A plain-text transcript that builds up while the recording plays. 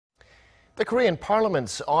The Korean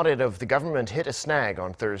Parliament's audit of the government hit a snag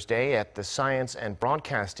on Thursday at the Science and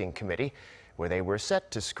Broadcasting Committee, where they were set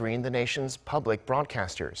to screen the nation's public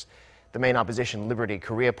broadcasters. The main opposition Liberty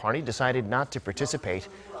Korea Party decided not to participate,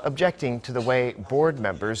 objecting to the way board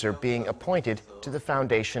members are being appointed to the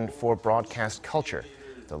Foundation for Broadcast Culture,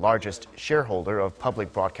 the largest shareholder of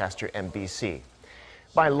public broadcaster MBC.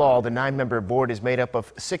 By law, the 9-member board is made up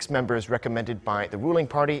of 6 members recommended by the ruling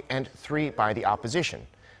party and 3 by the opposition.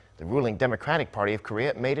 The ruling Democratic Party of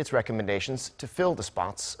Korea made its recommendations to fill the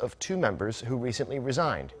spots of 2 members who recently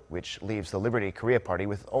resigned, which leaves the Liberty Korea Party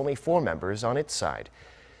with only 4 members on its side.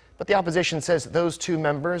 But the opposition says those 2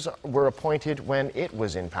 members were appointed when it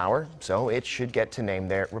was in power, so it should get to name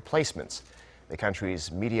their replacements. The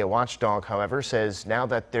country's media watchdog, however, says now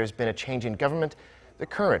that there's been a change in government, the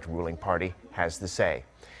current ruling party has the say.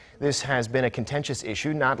 This has been a contentious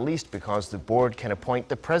issue, not least because the board can appoint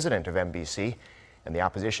the president of MBC, and the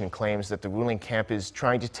opposition claims that the ruling camp is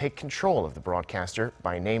trying to take control of the broadcaster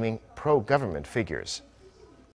by naming pro-government figures.